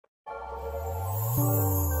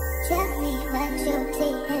Tell me what you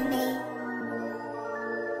see in me.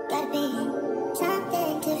 Gotta be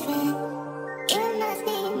something different. You must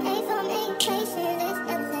be made for me. Places is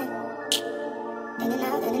nothing. In and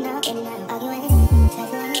out, in and out, in and out. Arguing,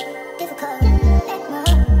 trifling, difficult. Let go.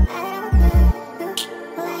 I don't know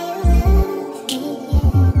why you love me.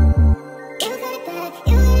 You got it bad,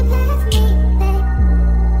 you got it bad for me, babe.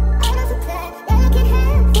 I'm so glad that I can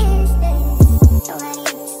have this, babe. Nobody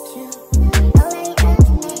else is true. Nobody else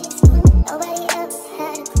makes me. Nobody else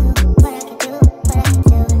had a clue what I could do, what I could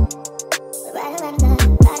do. Right around the gun,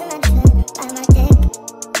 right around the trip, right around my dick.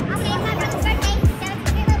 Okay, it's my brother's birthday. So it's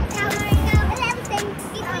your little tower, so it's everything.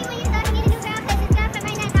 He's 21 years old, he need a new girl, because his girlfriend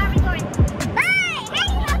right now is already bored. Bye!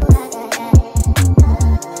 Hey!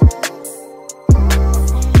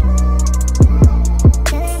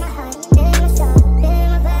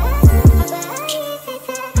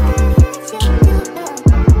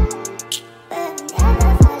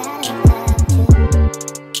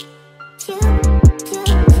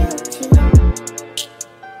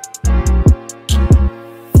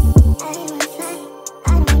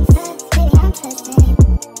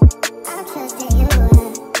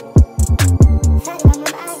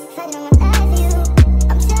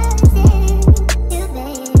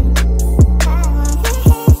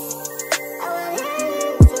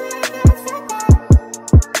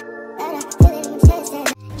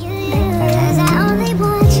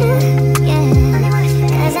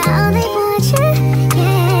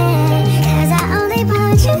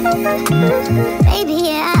 Baby,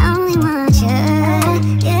 yeah, I only want you.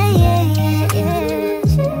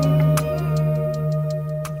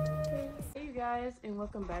 Hey you guys, and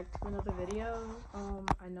welcome back to another video.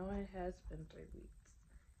 I know it has been 3 weeks.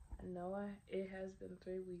 It has been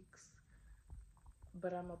 3 weeks,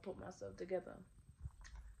 but I'm gonna put myself together.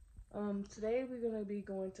 Today we're gonna be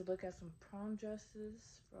going to look at some prom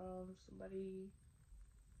dresses from somebody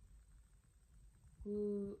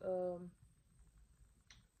who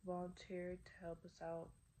volunteered to help us out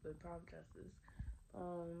with prom dresses.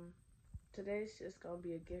 Today's just gonna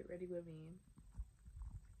be a get ready with me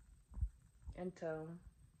until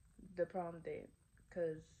the prom date,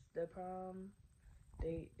 because the prom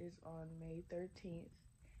date is on May 13th,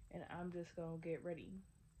 and I'm just gonna get ready,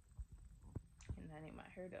 and I need my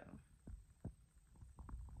hair done.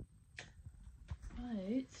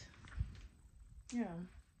 But yeah,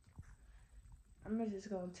 I'm just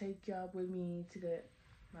gonna take y'all with me to get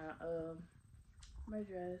my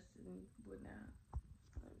dress and whatnot,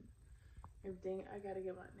 everything. I gotta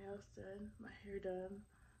get my nails done, my hair done.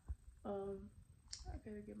 I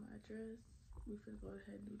gotta get my dress. We finna go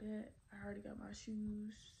ahead and do that. I already got my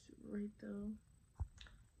shoes right though,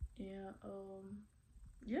 and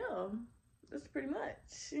yeah, that's pretty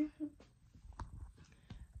much.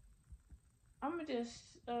 I'm gonna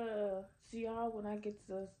just see y'all when I get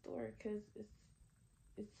to the store, cause it's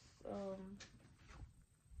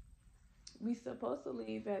we supposed to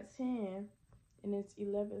leave at 10 and it's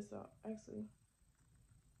 11, so actually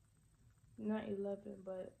not 11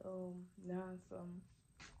 but 9 something.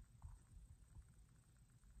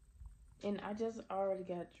 And I just already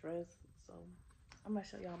got dressed, so I'm gonna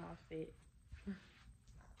show y'all my fit.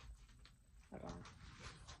 Hold on,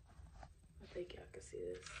 I think y'all can see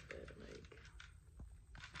this, but like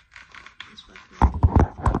it's fucking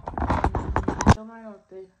don't mind off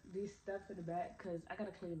these stuff in the back, cause I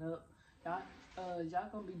gotta clean up. Y'all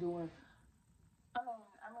gonna be doing. I'm gonna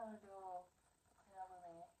do clean up with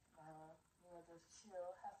me. Just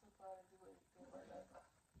chill, have some fun, and do anything like that.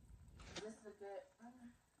 This is a good.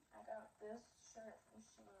 I got this shirt from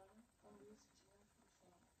Shein and these jeans from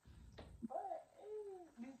Shein. But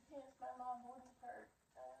these pants make my booty hurt.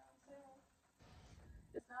 You know what I'm saying?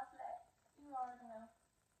 It's not flat. You already know.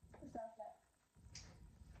 It's not flat.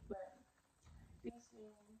 But these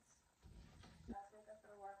jeans. I think I'm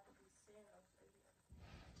gonna rock with these sandals right here.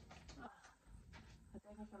 I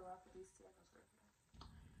think I'm gonna rock with these sandals right here.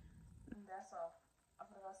 And that's all. I'm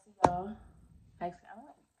gonna go see y'all.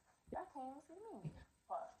 Actually, y'all can't even see me.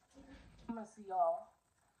 But I'm gonna see y'all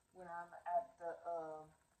when I'm at the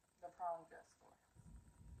prom dress store.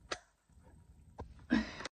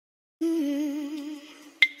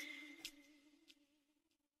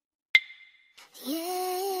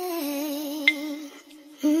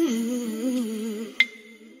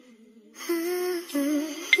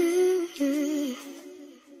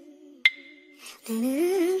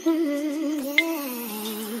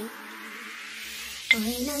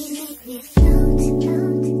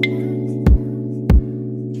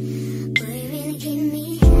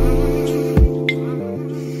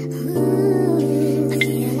 I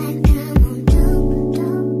feel like I'm on dope.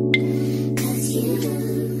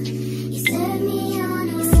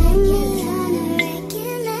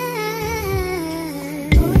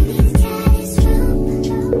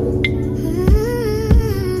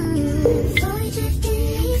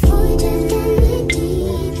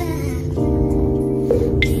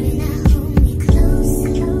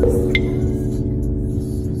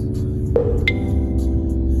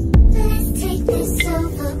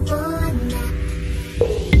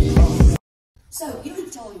 You can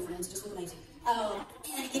tell all your friends, just look amazing. And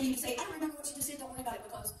if you say, I don't remember what you just said, don't worry about it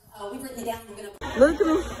because we've written it down and we're going to... Look at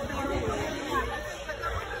me.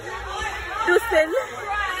 Do a spin.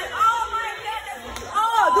 Oh my goodness!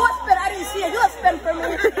 Oh, do a spin. I didn't see it. Do a spin for me.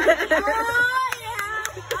 Oh, yeah.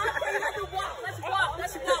 Okay, let's walk. Let's walk.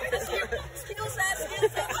 Let's walk. Let's hear. Skill set, skill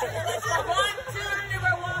set. Let's go. 1, 2, 3,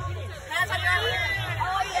 we're walking. Hands on your head.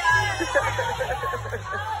 Oh, yeah.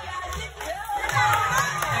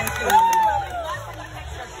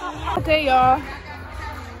 Okay, y'all.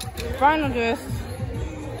 Final dress.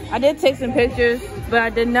 I did take some pictures, but I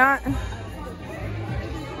did not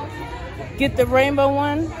get the rainbow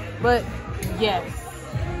one. But yes,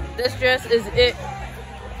 this dress is it.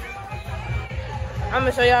 I'm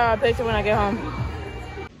gonna show y'all a picture when I get home.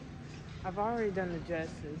 I've already done the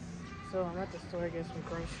dresses, so I'm at the store to get some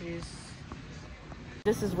groceries.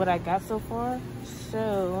 This is what I got so far.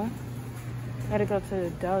 So I gotta go to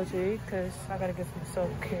Dollar Tree because I gotta get some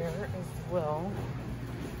self-care as well.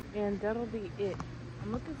 And that'll be it.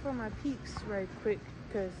 I'm looking for my peeps right quick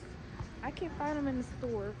because I can't find them in the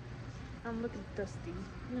store. I'm looking dusty. You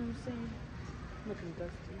know what I'm saying? Looking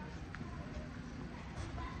dusty.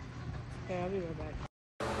 Okay, I'll be right back.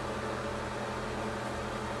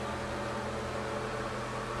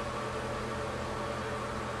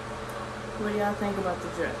 What do y'all think about the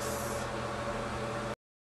dress?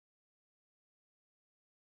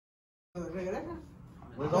 ¿Regresa?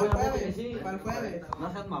 Pues Para el obviamente jueves, que sí. para el jueves. No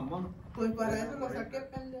seas mamón. Pues para eso lo saqué,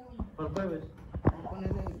 pendejo. Para el jueves. Vamos a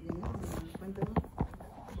ponerle el dinero, cuéntame.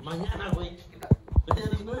 Mañana, güey.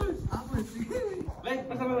 Mañana no es. Ah, pues sí. Ven,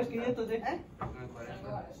 pásame los 500,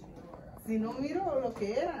 Si no miro lo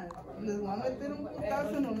que era, les voy a meter un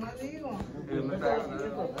putazo, nomás digo.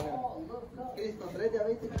 Cristo, 3 ya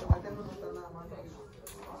viste que te meten no está nada más.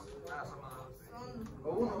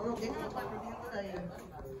 Uno. Déjame 400 de ahí.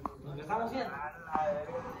 Nos dejamos 100.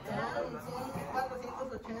 Son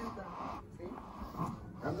 480. ¿Sí?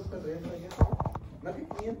 Ando perdiendo ya. Más que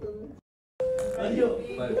 500, güey. Mario.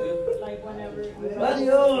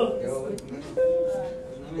 Mario.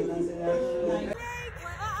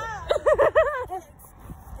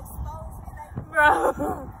 Bro.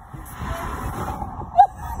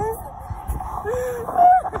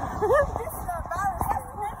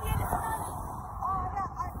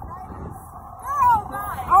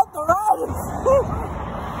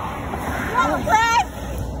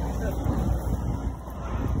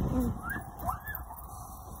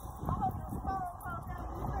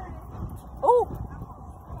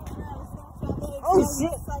 Oh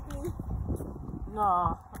shit.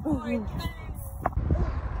 Nah.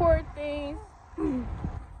 Poor thing.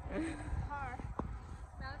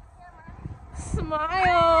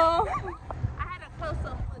 Smile. I had a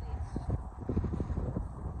close-up footage.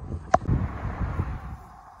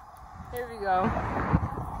 Here we go.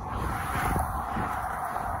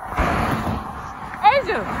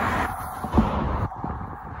 Angel.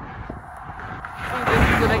 Oh, this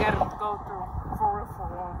is what I gotta go through for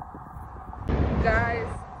real. Guys,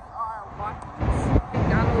 we are walking to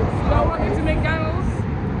McDonald's. We are walking to McDonald's.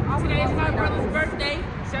 Today is my brother's birthday.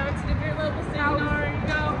 Shout out to the great level sing. You already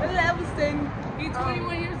know. Level sing. He's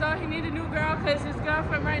 21 years old. He need a new girl because his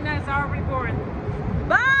girlfriend right now is already born.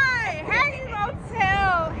 Bye. How you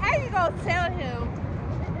gonna tell him?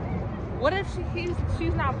 What if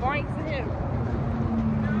she's not boring to him?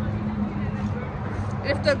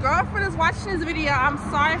 If the girlfriend is watching this video, I'm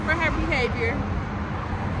sorry for her behavior.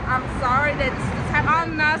 I'm sorry that this is the type of...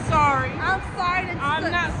 I'm not sorry. I'm sorry that this I'm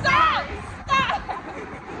is not sorry. Stop!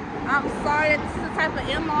 I'm sorry that this is the type of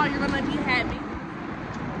in-law you're gonna be having.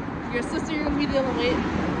 Your sister you're gonna be dealing with.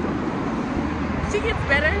 She gets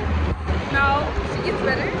better. No, she gets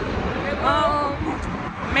better.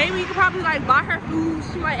 Maybe you could probably like buy her food.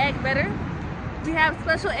 She might act better. We have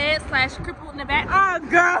special ed / crippled in the back. Oh,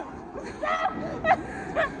 girl.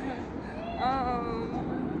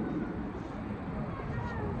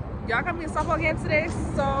 Y'all got me a softball game today,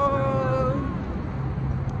 so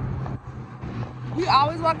we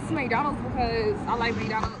always walk to McDonald's because I like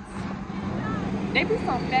McDonald's. They be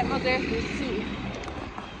some fat motherfuckers too.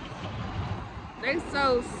 They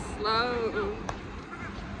so slow.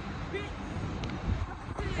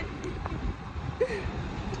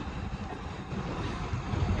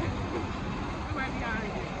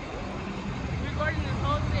 Recording this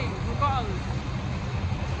whole thing, regardless.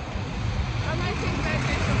 I might take that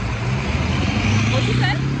picture. What you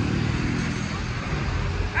said?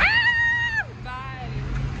 Ah! Bye.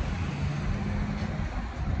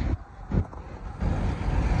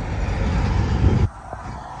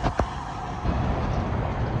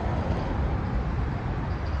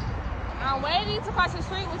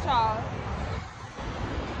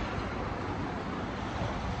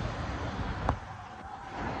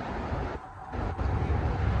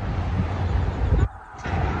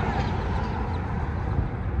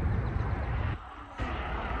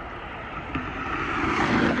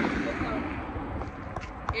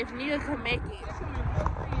 if Nia could make it.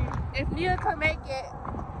 If Nia could make it.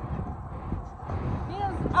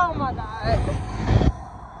 Nia's, oh my God.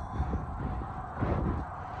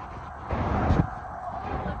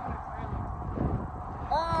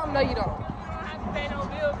 No, you don't.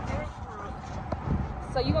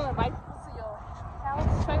 So you gonna invite people to your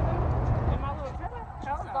house trailer? In my little trailer?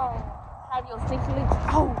 Hell no. Gonna have your sneaky link.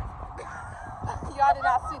 Oh! Y'all did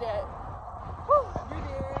not see that. Whew. You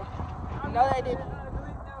did. No, they didn't.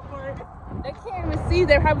 They can't even see.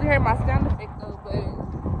 They probably heard my sound effect though, but.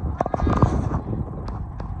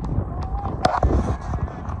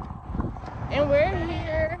 And we're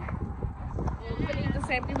here. We're gonna eat the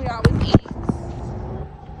same thing we always eat.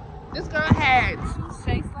 This girl had 2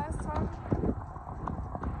 shakes last time.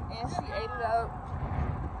 And she ate it up.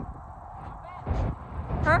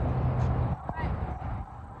 Huh?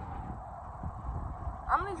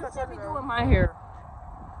 I'm gonna just be doing my hair.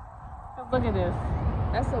 Look at this.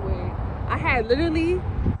 That's so weird. I had literally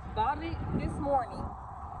bought it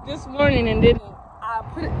this morning and didn't.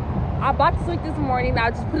 I bought this wig this morning.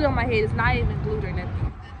 I just put it on my head. It's not even glued or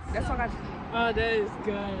nothing. That's what I do. Oh, that is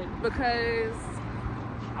good. Because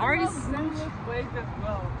I already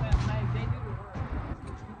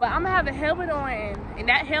but I'm gonna have a helmet on, and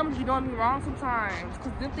that helmet be doing me wrong sometimes,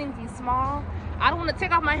 cause them things be small. I don't want to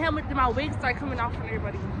take off my helmet, then my wig start coming off from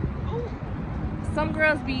everybody. Ooh. Some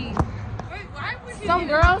girls be. Some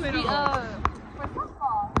girls be first of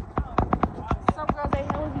all, some girls their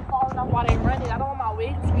helmets be falling off while they running. I don't want my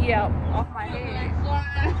wig to be out off my head.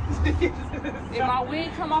 If my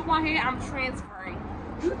wig come off my head, I'm transferring.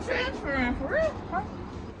 You transferring for real? Huh?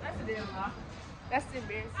 That's a damn lie. That's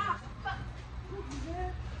embarrassing.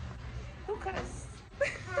 Who cussed?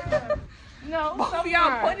 No, both of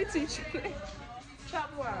y'all pointed to each other.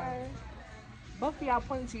 Chop wire. Both of y'all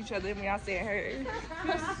pointed to each other when y'all said her.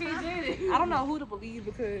 She did it. I don't know who to believe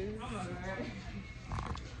because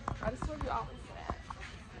I just told you always that.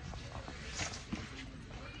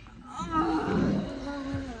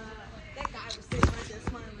 That guy was sitting right there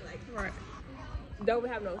smiling like, right. Don't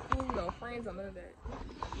have no food, no friends, or none of that.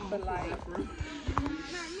 But like, not me,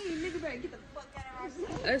 nigga better get the fuck out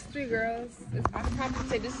of our us 3 girls. I would probably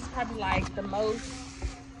say this is probably like the most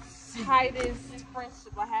tightest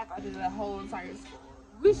friendship I have out of the whole entire school.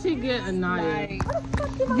 We should get Anaya. Like,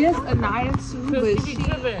 yes, Anaya too, but she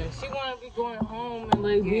wanna be going home and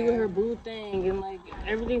like be with her boo thing, and like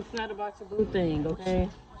everything's not about your boo thing, okay?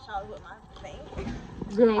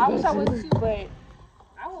 Girl, I wish I was too, but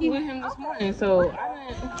I was with him this morning, so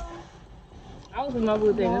I was with my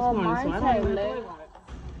boo thing this morning, so I don't even know about it.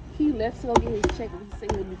 He left to go get his check, and he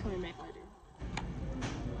said he'll be coming back later.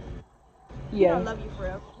 Yeah. I love you for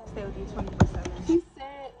real. I'll stay with you 24/7. He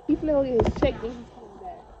said he finna go get his check, then he's coming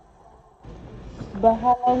back. But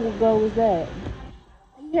how long ago was that?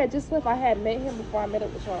 He had just left. I had met him before I met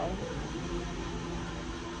up with y'all.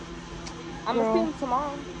 I'm gonna see him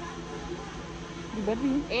tomorrow. You better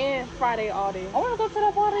be. And Friday all day. I wanna go to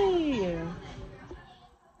that party.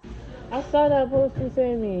 I saw that post you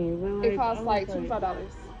sent me. But like, it costs like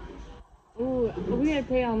 $25. Ooh, we gotta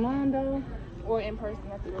pay online though? Or in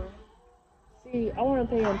person at the door. See, I wanna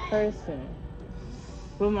pay in person.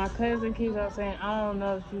 But my cousin keeps on saying, I don't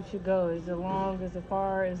know if you should go. Is it long? Is it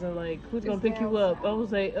far? Is it like, who's gonna pick you up? I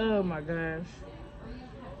was like, oh my gosh.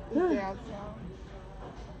 It's downtown.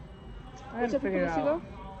 I had to figure it out.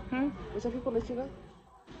 Which people let you go?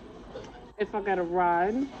 If I got a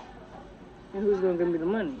ride, and who's gonna give me the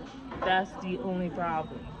money? That's the only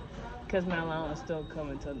problem. Because my allowance still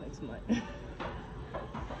coming until next month.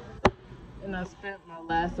 And I spent my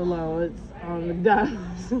last allowance on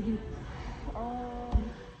McDonald's. You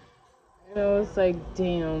know, it's like,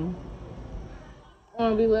 damn. I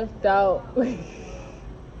wanna be left out. We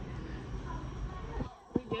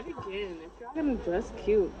get again. If y'all gonna dress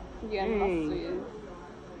cute. Yeah, I'm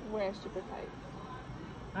wearing super tight.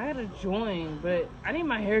 I gotta join, but I need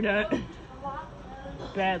my hair done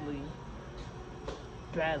badly.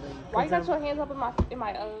 Why you got your hands up in my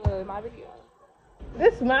video?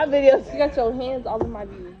 This is my video. You got your hands all in my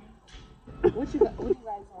view. What you guys want?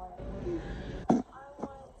 I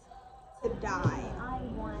want to die. I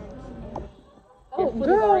want. Oh, girl.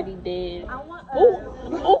 Is already dead. I want. I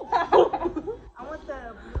want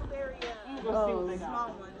the blueberry. Small one.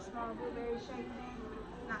 The small blueberry shake thing.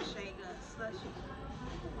 Not shake, slushy.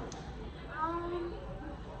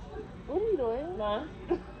 What are you doing? Nah.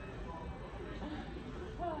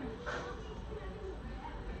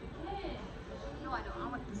 No, I don't. I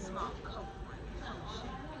want the small Coke one.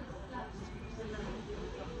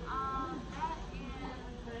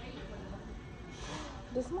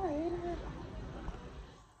 Does my head hurt?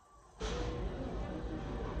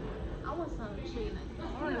 want some chicken.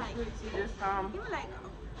 I want a sweet tea this time. Give me like a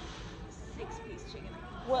 6-piece chicken.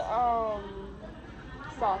 What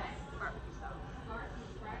sauce?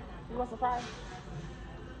 You want some fries?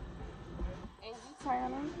 And you,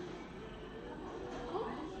 Tiana?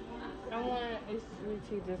 I want a sweet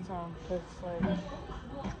tea this time, cause like,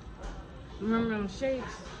 remember them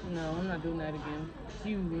shakes? No, I'm not doing that again.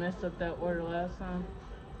 You messed up that order last time.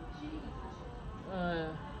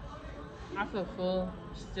 I feel full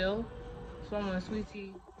still, so I want a sweet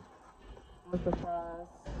tea with the fries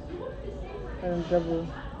and a double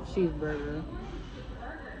cheeseburger.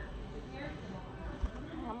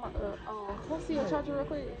 Can I see your charger real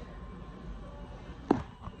quick?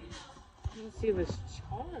 You can see this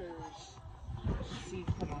charge. See,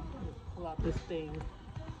 come on, pull out this thing.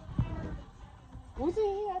 Was it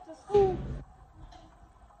here at the school?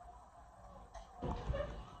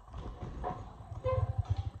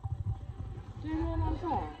 Do you know what I'm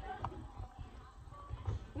saying?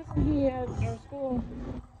 Wasn't he at our school?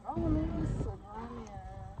 Oh, maybe it's Savannah.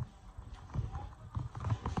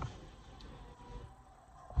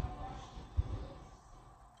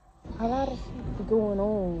 A lot of shit going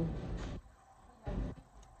on.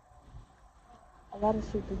 A lot of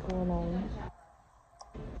shit is going on.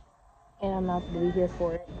 And I'm not going to be here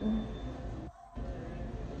for it.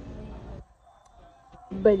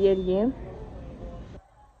 But yet again,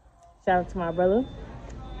 shout out to my brother,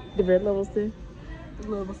 the Red Livingston.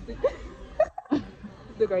 Livingston.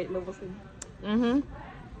 The great Livingston.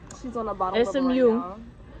 She's on the bottom of SMU. right now.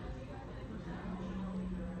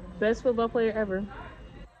 Best football player ever.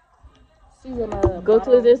 She's on the Go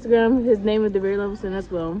bottom. to his Instagram. His name is DeVere Livingston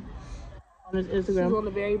as well. On his She's Instagram. on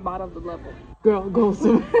the very bottom of the level. Girl, go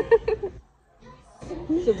somewhere.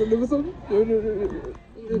 She's a Livingston.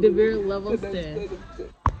 DeVere Livingston.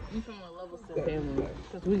 You from a Livingston family.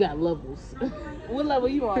 Because we got levels. What level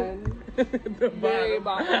you on? The Very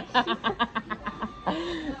bottom.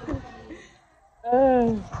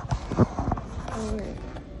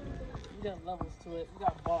 We got levels to it. We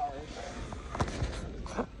got bars.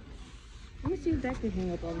 Let me see if that can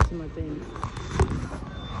hang up onto my thing.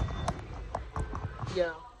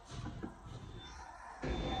 Yeah.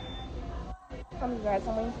 Come you guys,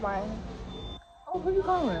 I'm waiting for Oh, who you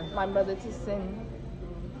calling? my mother to send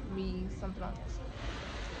me something else.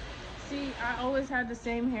 See, I always had the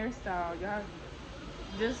same hairstyle. Y'all,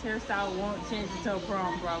 this hairstyle won't change until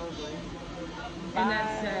prom, probably. And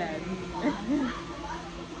that's sad.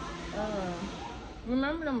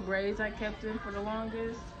 Remember them braids I kept in for the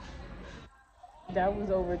longest? That was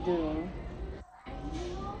overdue.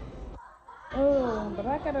 Oh, but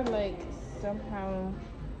I gotta like somehow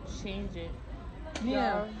change it.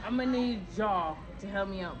 Yeah, I'm gonna need Jaw to help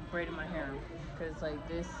me out braiding my hair. Cause like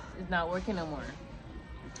this is not working no more.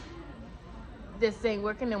 This ain't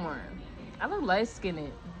working no more. I look light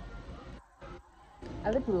skinned. I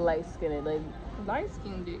look light skinned. Like, Light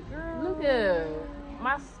skinned it, girl. look at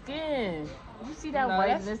my skin. You see that No,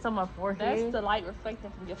 whiteness on my forehead? That's the light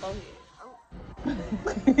reflecting from your forehead.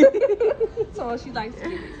 So she light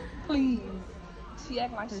skinned. Please. She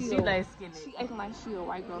acting like She she light skinned. She acting like she a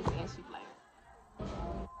white girl and she black.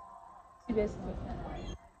 She basically.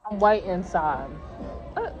 I'm white inside.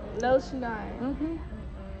 No, she not. Mm-hmm.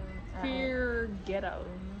 Pure ghetto.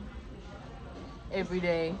 Every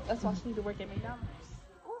day. That's why she need to work at McDonald's.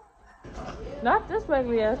 Not this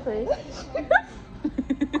regular ass place.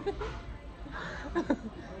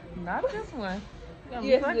 Not this one. You got me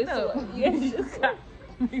Yes, fucked this up. one. Yes. You got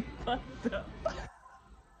me fucked up.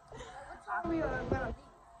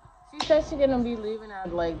 She said she's gonna be leaving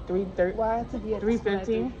at like 3:30. Why to be at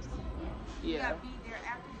 3:15. You Yeah. gotta be there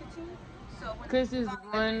after 15. So when Chris is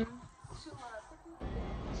one.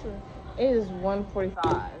 Sure. It is 1:45.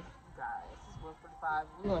 Guys, it's 1:45.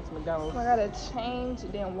 We went to McDonald's. I gotta change,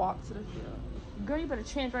 then walk to the field. Girl, you better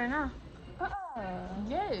change right now.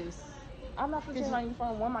 Yes. I'm not gonna change my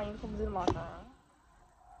uniform. One of my uniforms in the locker room.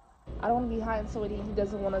 I don't want to be hiding so he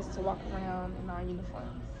doesn't want us to walk around in our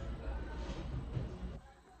uniforms.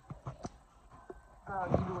 Girl,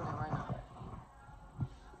 you doing it right now.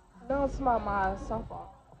 No, it's about my softball.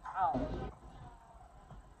 Oh.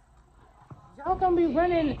 Y'all gonna be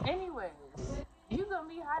running anyways. You gonna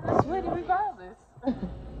be hot and sweaty regardless.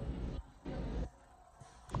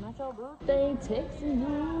 Not your birthday texting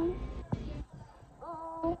you.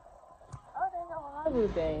 Oh, they know my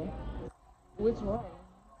birthday. Which one?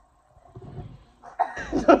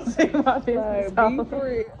 Don't say my business. Like, be for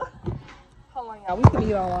real. Hold on, y'all. We can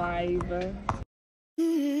eat on live.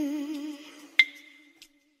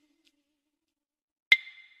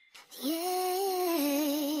 Yeah.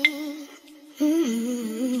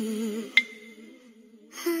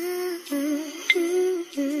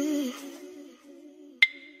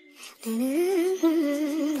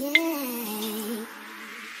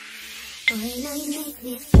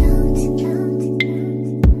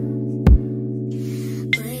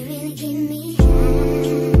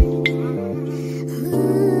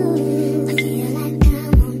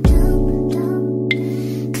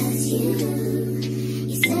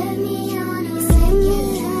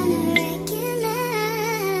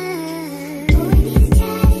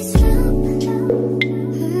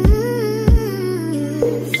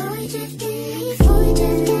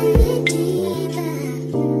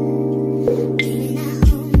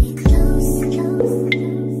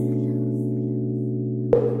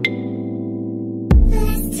 Let's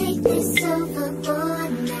take this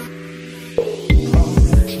overboard now.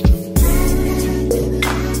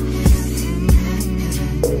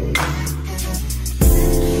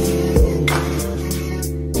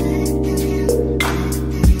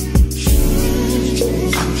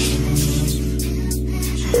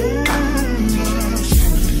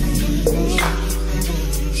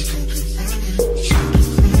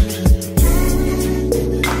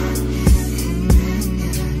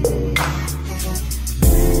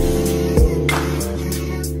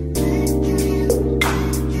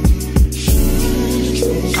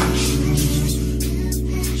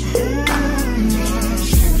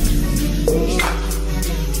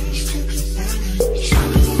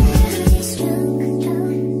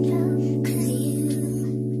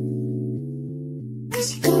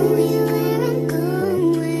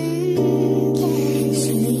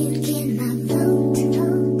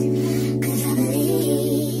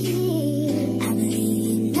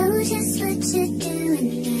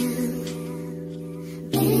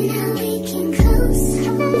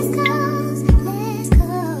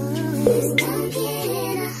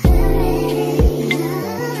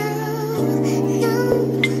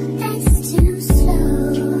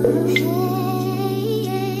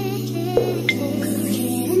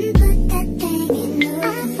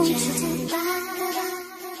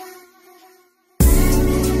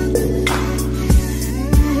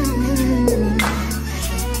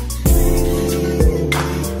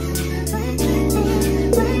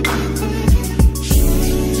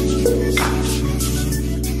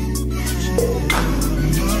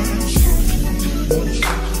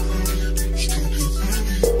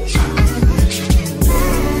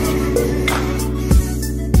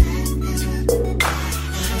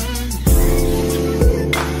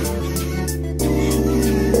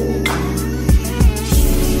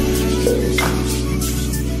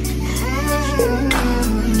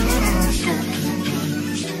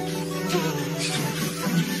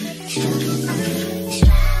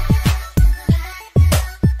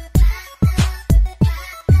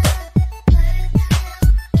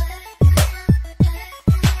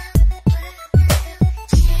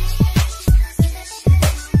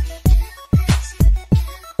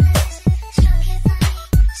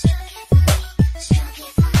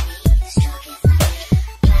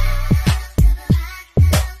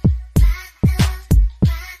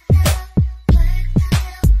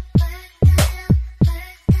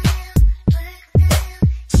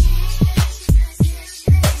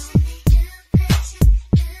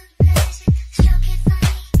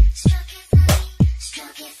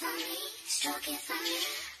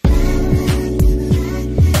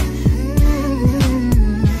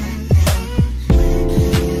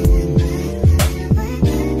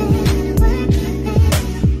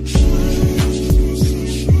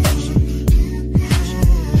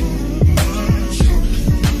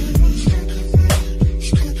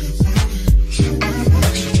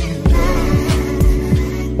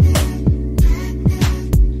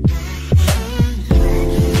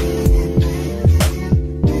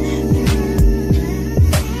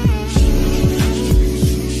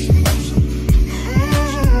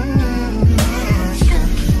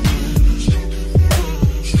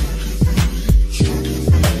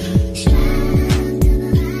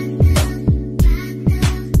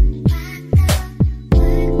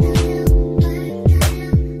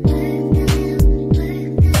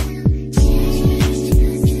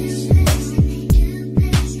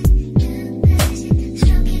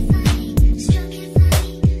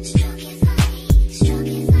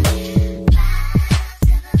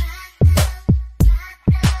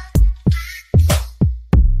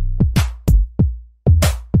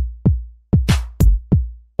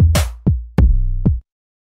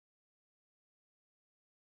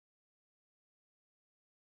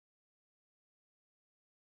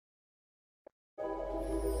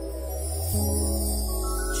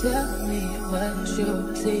 Tell me what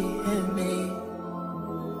you see in me.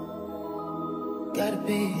 Gotta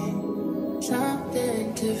be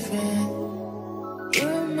something different. You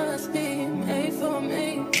must be made for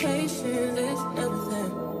me. Patience is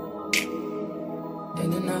nothing.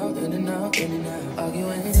 In and out, in and out, in and out.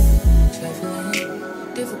 Arguing, trifling,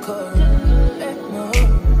 difficult. No,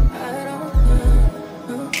 I don't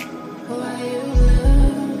know why you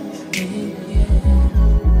love me.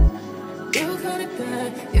 You got it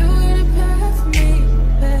bad, you got it bad for me,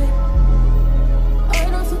 babe.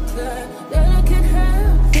 I'm so glad that I can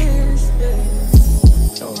have this,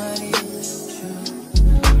 babe. Nobody else true,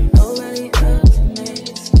 nobody else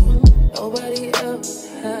makes me. Nobody else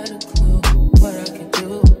had a clue what I could do,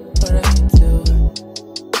 what I could do.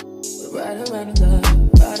 We're right around love.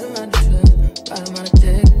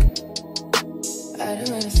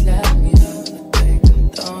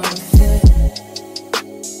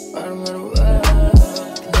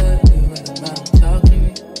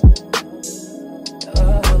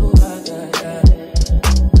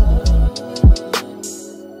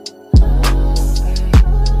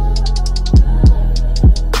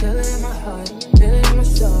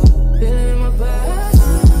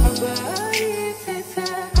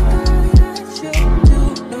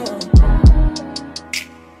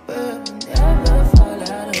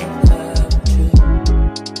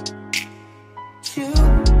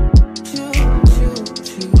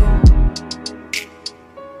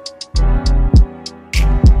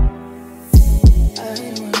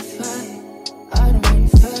 ain't wanna fight, I don't wanna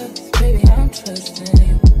fight. Baby, I'm trusting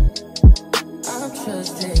you, I'm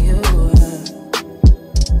trusting you.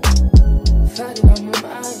 Fighting on my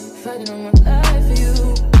mind, fighting on my life for you.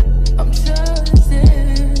 I'm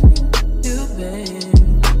trusting you, babe.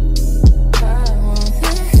 I want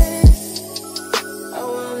this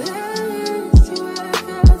to where I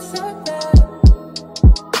feel so bad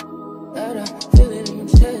that I feel it in my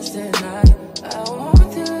chest and I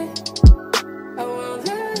want it. I want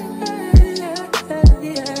it,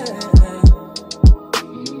 yeah.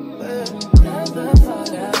 But never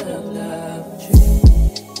fall out of love with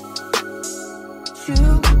you.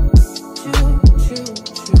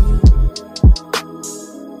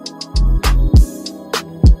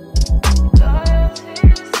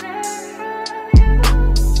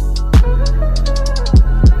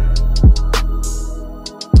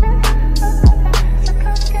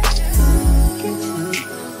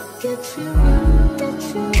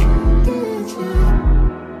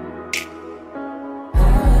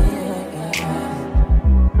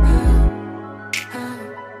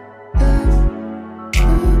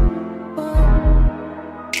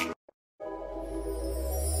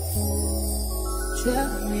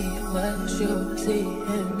 Tell me what you see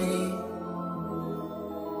in me.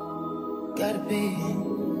 Gotta be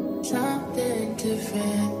something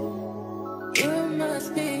different. You must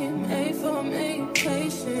be made for me.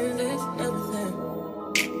 Patience is nothing.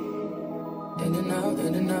 In and out,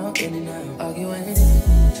 in and out, in and out. Arguing,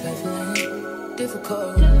 trifling,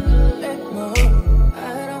 difficult. Let more.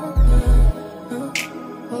 I don't know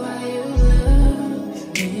why you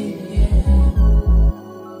love me.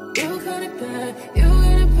 You got it bad, you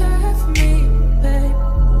got it bad for me, babe.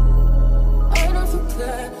 I'm so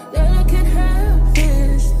glad that I can have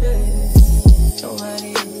this, babe. Nobody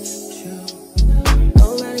else true,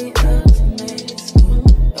 nobody else makes you.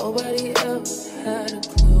 Nobody else had a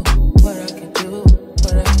clue what I could do,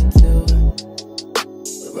 what I could do.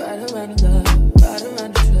 But right around the love, right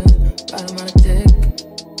around the trust, right around the dick,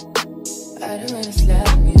 right around the slap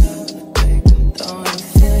me up, like I'm throwing a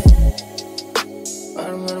fit. Right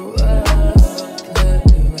around the world, right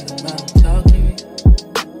around talk to me.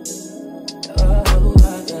 Oh, I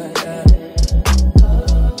got that.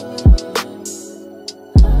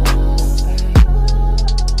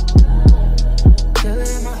 Feel it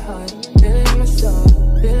in my heart, feel it in my soul,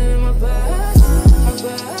 feel it in my body,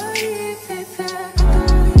 baby. I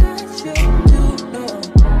got you do know,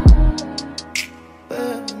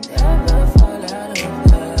 but never fall out of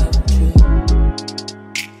love with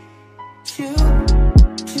you.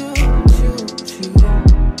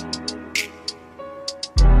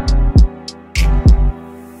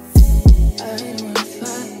 I ain't wanna